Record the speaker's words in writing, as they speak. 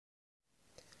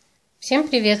Всем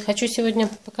привет! Хочу сегодня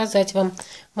показать вам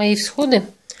мои всходы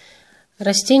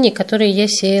растений, которые я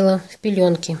сеяла в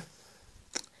пеленке.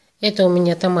 Это у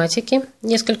меня томатики,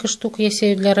 несколько штук я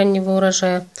сею для раннего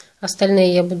урожая.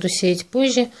 Остальные я буду сеять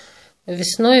позже,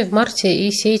 весной, в марте,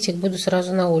 и сеять их буду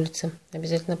сразу на улице.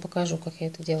 Обязательно покажу, как я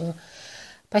это делаю.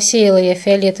 Посеяла я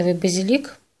фиолетовый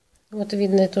базилик. Вот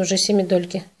видно, это уже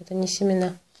семидольки, это не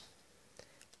семена.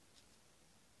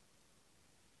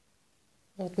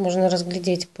 Вот можно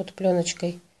разглядеть под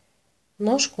пленочкой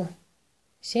ножку,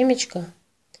 семечко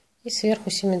и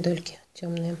сверху семидольки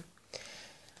темные.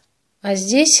 А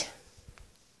здесь,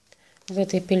 в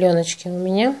этой пеленочке, у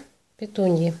меня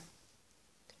петуньи.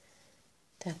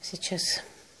 Так, сейчас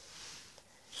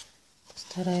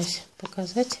постараюсь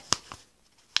показать,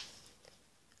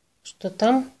 что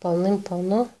там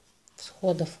полным-полно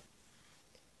всходов.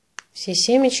 Все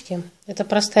семечки. Это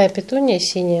простая петуния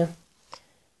синяя.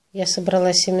 Я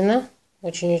собрала семена,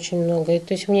 очень-очень много. И,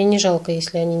 то есть мне не жалко,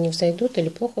 если они не взойдут или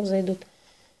плохо взойдут.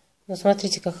 Но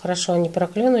смотрите, как хорошо они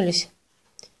проклюнулись.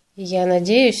 И я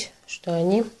надеюсь, что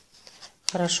они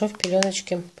хорошо в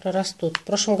пеленочке прорастут. В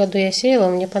прошлом году я сеяла,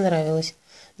 мне понравилось.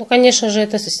 Ну, конечно же,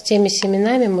 это с теми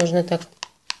семенами можно так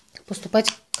поступать,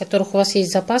 которых у вас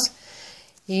есть запас.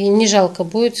 И не жалко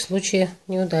будет в случае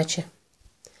неудачи.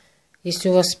 Если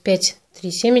у вас 5-3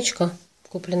 семечка,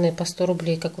 купленные по 100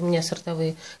 рублей, как у меня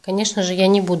сортовые, конечно же, я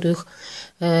не буду их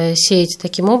сеять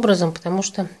таким образом, потому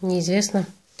что неизвестно,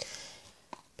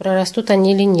 прорастут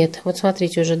они или нет. Вот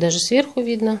смотрите, уже даже сверху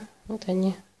видно. Вот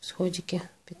они, всходики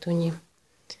петунии.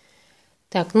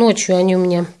 Так, ночью они у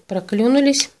меня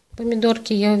проклюнулись,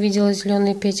 помидорки. Я увидела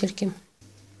зеленые петельки.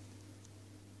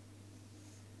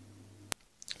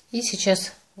 И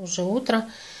сейчас уже утро.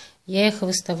 Я их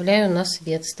выставляю на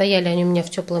свет. Стояли они у меня в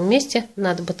теплом месте,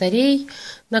 над батареей,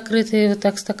 накрытые вот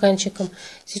так стаканчиком.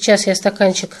 Сейчас я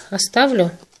стаканчик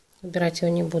оставлю, убирать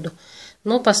его не буду,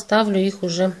 но поставлю их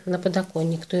уже на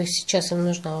подоконник. То есть сейчас им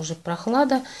нужна уже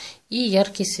прохлада и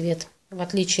яркий свет. В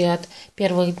отличие от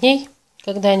первых дней,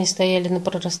 когда они стояли на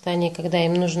прорастании, когда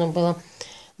им нужно было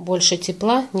больше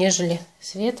тепла, нежели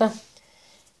света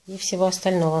и всего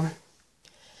остального.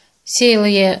 Сеяла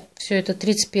я все это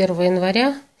 31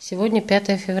 января, сегодня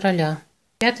 5 февраля.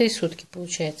 5-е сутки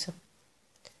получается.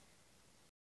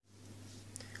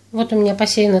 Вот у меня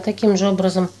посеяно таким же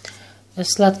образом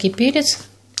сладкий перец,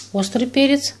 острый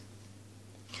перец,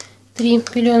 3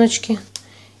 пеленочки.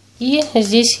 И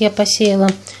здесь я посеяла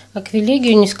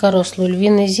аквилегию низкорослую,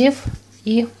 львиный зев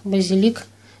и базилик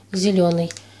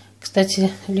зеленый.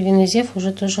 Кстати, львиный зев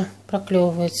уже тоже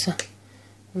проклевывается.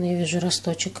 Я вижу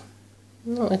росточек.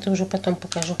 Ну, это уже потом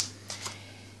покажу.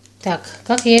 Так,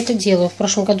 как я это делаю? В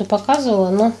прошлом году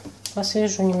показывала, но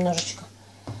освежу немножечко.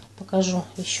 Покажу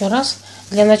еще раз.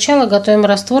 Для начала готовим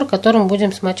раствор, которым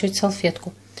будем смачивать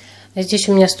салфетку. Здесь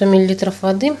у меня 100 мл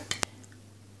воды.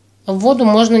 В воду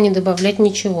можно не добавлять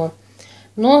ничего.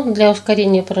 Но для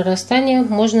ускорения прорастания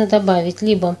можно добавить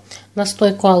либо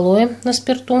настойку алоэ на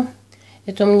спирту.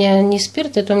 Это у меня не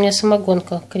спирт, это у меня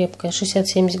самогонка крепкая,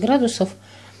 60-70 градусов.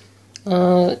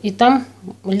 И там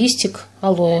листик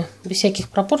алоэ, без всяких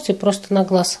пропорций, просто на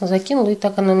глаз закинула, и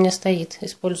так оно у меня стоит.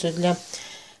 Использую для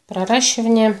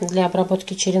проращивания, для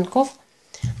обработки черенков.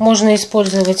 Можно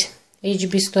использовать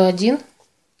HB101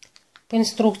 по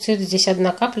инструкции. Здесь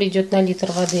 1 капля идет на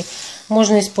литр воды.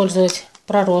 Можно использовать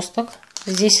проросток.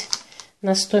 Здесь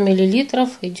на 100 мл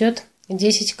идет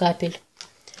 10 капель.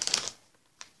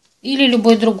 Или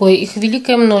любой другой. Их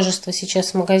великое множество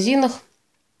сейчас в магазинах.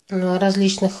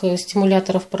 Различных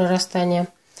стимуляторов прорастания.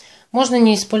 Можно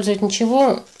не использовать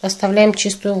ничего, оставляем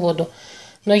чистую воду.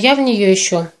 Но я в нее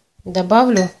еще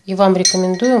добавлю, и вам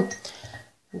рекомендую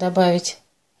добавить,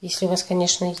 если у вас,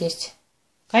 конечно, есть,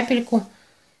 капельку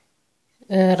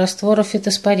раствора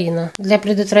фитоспорина. Для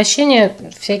предотвращения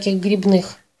всяких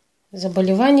грибных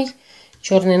заболеваний,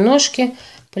 черной ножки,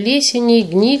 плесеней,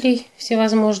 гнилей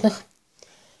всевозможных.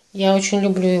 Я очень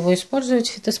люблю его использовать,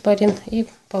 фитоспорин, и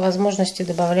по возможности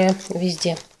добавляю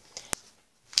везде.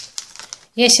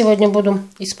 Я сегодня буду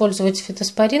использовать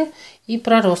фитоспорин и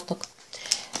проросток.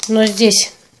 Но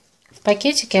здесь в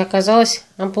пакетике оказалась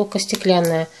ампулка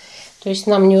стеклянная. То есть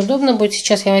нам неудобно будет.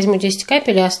 Сейчас я возьму 10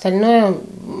 капель, а остальное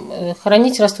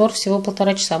хранить раствор всего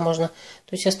 1,5 часа можно.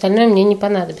 То есть остальное мне не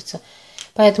понадобится.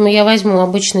 Поэтому я возьму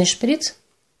обычный шприц.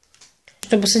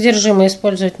 Чтобы содержимое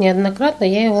использовать неоднократно,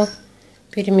 я его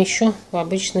перемещу в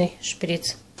обычный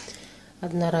шприц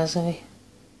одноразовый.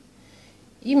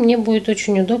 И мне будет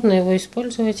очень удобно его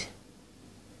использовать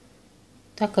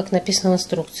так, как написано в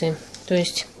инструкции. То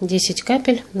есть 10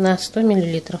 капель на 100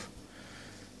 мл.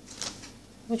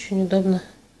 Очень удобно.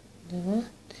 2,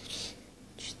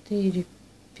 3, 4,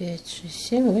 5, 6,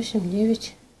 7, 8,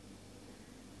 9,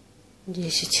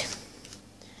 10.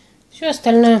 Все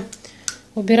остальное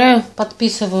убираю,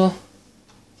 подписываю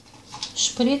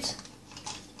шприц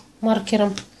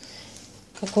маркером,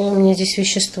 какое у меня здесь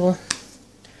вещество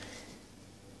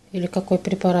или какой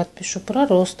препарат пишу,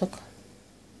 проросток.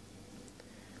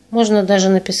 Можно даже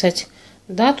написать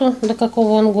дату, до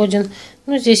какого он годен.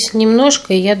 Но здесь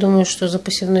немножко, и я думаю, что за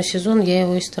посевной сезон я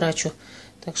его истрачу.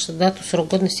 Так что дату, срок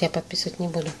годности я подписывать не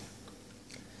буду.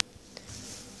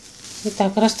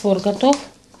 Итак, раствор готов.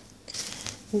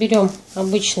 Берем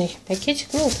обычный пакетик,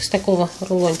 ну вот из такого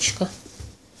рулончика.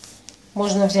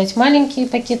 Можно взять маленькие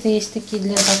пакеты, есть такие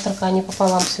для завтрака, они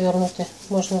пополам свернуты.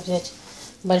 Можно взять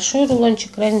большой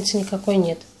рулончик, разницы никакой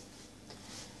нет.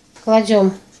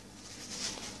 Кладем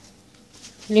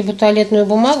либо туалетную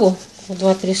бумагу в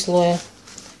 2-3 слоя,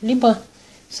 либо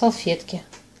салфетки.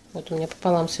 Вот у меня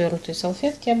пополам свернутые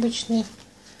салфетки обычные.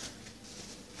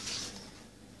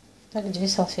 Так, 2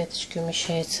 салфеточки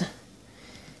умещается.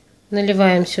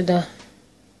 Наливаем сюда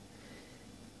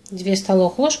 2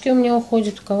 столовых ложки у меня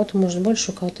уходит. У кого-то может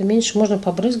больше, у кого-то меньше. Можно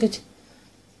побрызгать,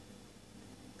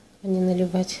 а не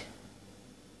наливать.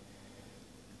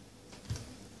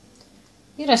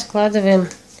 И раскладываем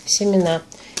семена.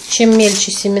 Чем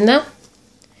мельче семена,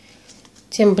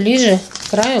 тем ближе к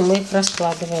краю мы их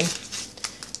раскладываем.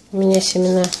 У меня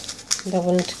семена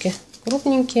довольно-таки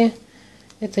крупненькие.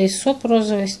 Это иссоп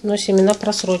розовый, но семена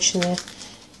просроченные.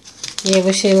 Я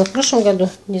его сеяла в прошлом году.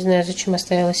 Не знаю, зачем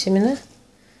оставила семена.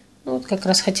 Ну, вот как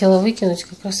раз хотела выкинуть,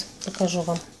 как раз покажу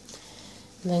вам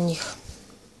на них.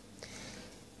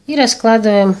 И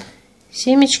раскладываем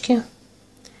семечки.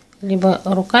 Либо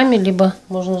руками, либо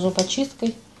можно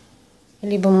зубочисткой,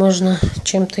 либо можно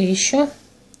чем-то еще.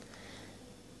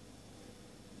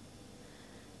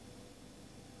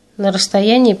 На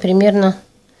расстоянии примерно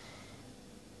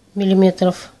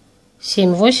миллиметров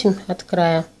 7-8 от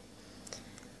края.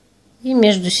 И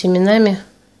между семенами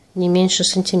не меньше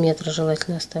сантиметра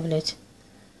желательно оставлять.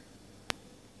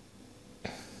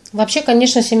 Вообще,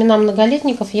 конечно, семена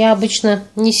многолетников я обычно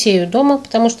не сею дома,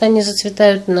 потому что они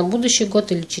зацветают на будущий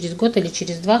год, или через год, или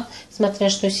через 2,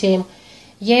 смотря что сеем.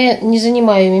 Я не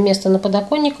занимаю ими место на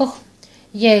подоконниках.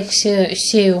 Я их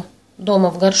сею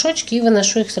дома в горшочке и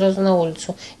выношу их сразу на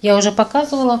улицу. Я уже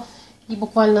показывала, и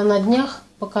буквально на днях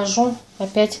покажу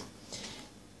опять,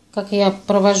 как я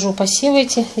провожу посевы,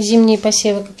 эти зимние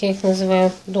посевы, как я их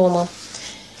называю, дома.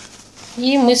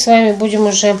 И мы с вами будем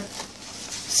уже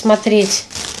смотреть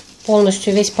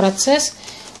полностью весь процесс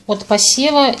от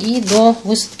посева и до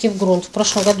высадки в грунт. В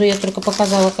прошлом году я только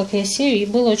показала, как я сею, и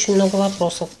было очень много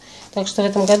вопросов. Так что в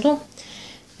этом году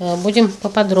будем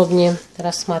поподробнее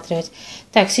рассматривать.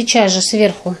 Так, сейчас же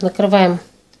сверху накрываем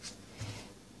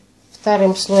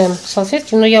вторым слоем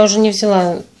салфетки, но я уже не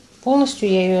взяла полностью,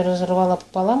 я ее разорвала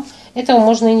пополам. Этого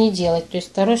можно и не делать, то есть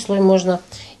второй слой можно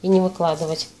и не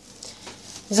выкладывать.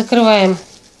 Закрываем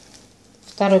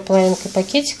второй половинкой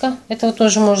пакетика. Этого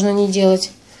тоже можно не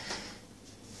делать.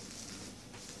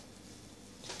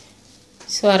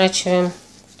 Сворачиваем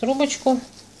в трубочку.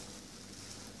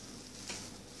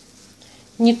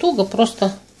 Не туго,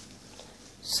 просто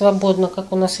свободно,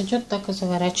 как у нас идет, так и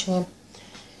заворачиваем.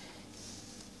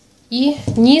 И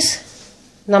низ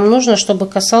нам нужно, чтобы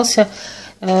касался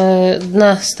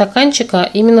дна стаканчика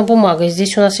именно бумагой.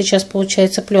 Здесь у нас сейчас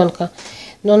получается пленка.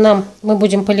 Но мы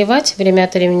будем поливать, время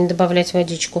от времени добавлять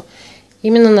водичку,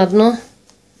 именно на дно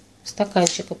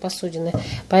стаканчика, посудины.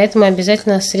 Поэтому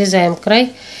обязательно срезаем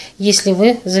край, если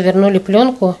вы завернули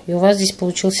пленку, и у вас здесь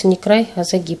получился не край, а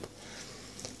загиб.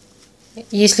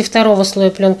 Если второго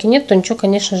слоя пленки нет, то ничего,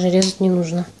 конечно же, резать не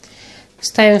нужно.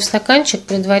 Ставим в стаканчик,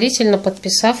 предварительно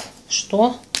подписав,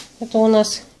 что это у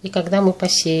нас и когда мы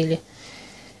посеяли.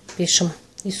 Пишем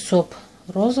иссоп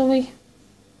розовый.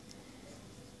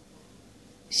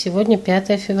 Сегодня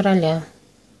 5 февраля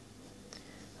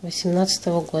 2018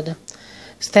 года.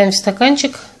 Ставим в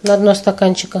стаканчик. На дно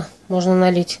стаканчика можно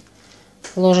налить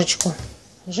ложечку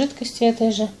жидкости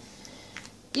этой же.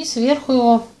 И сверху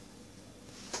его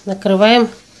накрываем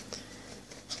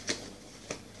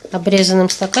обрезанным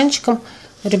стаканчиком.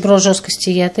 Ребро жесткости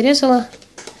я отрезала,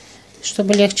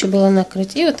 чтобы легче было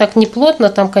накрыть. И вот так не плотно.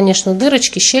 Там, конечно,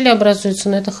 дырочки, щели образуются,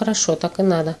 но это хорошо, так и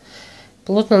надо.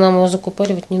 Плотно нам его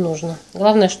закупоривать не нужно.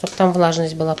 Главное, чтобы там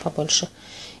влажность была побольше.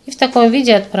 И в таком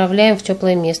виде отправляем в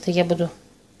теплое место. Я буду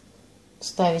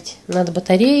ставить над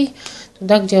батареей,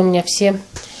 туда, где у меня все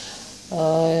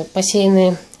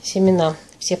посеянные семена.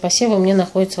 Все посевы у меня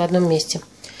находятся в одном месте.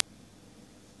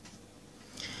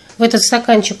 В этот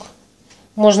стаканчик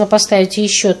можно поставить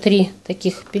еще 3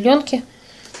 таких пеленки.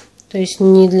 То есть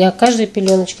не для каждой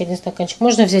пеленочки один стаканчик.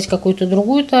 Можно взять какую-то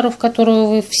другую тару, в которую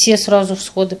вы все сразу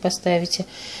всходы поставите.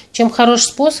 Чем хороший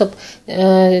способ?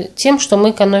 Тем, что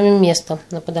мы экономим место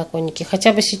на подоконнике.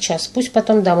 Хотя бы сейчас. Пусть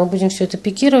потом, да, мы будем все это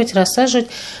пикировать, рассаживать.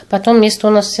 Потом место у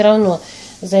нас все равно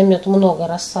займет много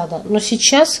рассада. Но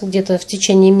сейчас, где-то в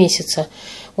течение месяца,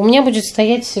 у меня будет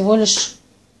стоять всего лишь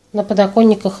на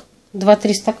подоконниках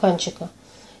 2-3 стаканчика.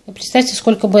 И представьте,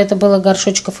 сколько бы это было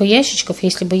горшочков и ящичков,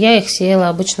 если бы я их сеяла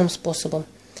обычным способом.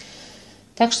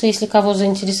 Так что, если кого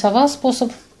заинтересовал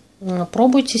способ,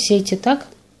 пробуйте, сейте так.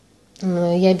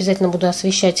 Я обязательно буду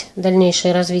освещать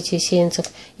дальнейшее развитие сеянцев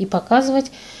и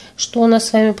показывать, что у нас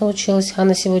с вами получилось. А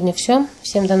на сегодня все.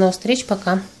 Всем до новых встреч.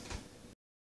 Пока.